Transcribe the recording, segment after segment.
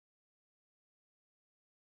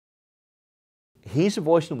he's a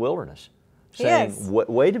voice in the wilderness saying,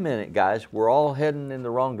 wait a minute, guys, we're all heading in the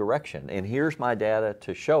wrong direction, and here's my data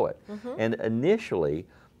to show it. And initially,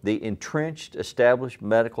 the entrenched, established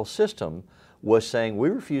medical system was saying, we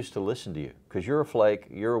refuse to listen to you because you're a flake,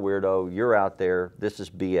 you're a weirdo, you're out there, this is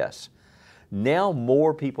BS. Now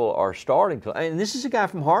more people are starting to, and this is a guy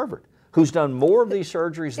from Harvard who's done more of these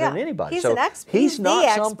surgeries than anybody. He's so an expert. He's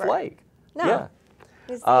not some flake. No,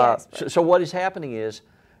 he's the expert. So what is happening is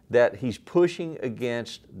that he's pushing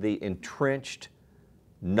against the entrenched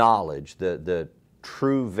knowledge, the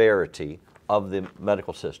true verity of the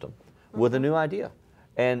medical system with a new idea.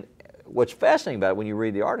 And what's fascinating about it when you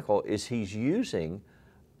read the article is he's using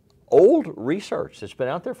old research that's been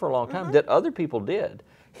out there for a long time that other people did.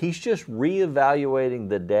 He's just reevaluating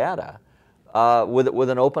the data with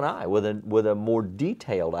an open eye, with a more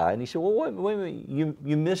detailed eye. And he said, well, wait a minute,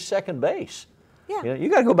 you missed second base. Yeah. You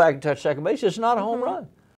got to go back and touch second base. It's not a home run.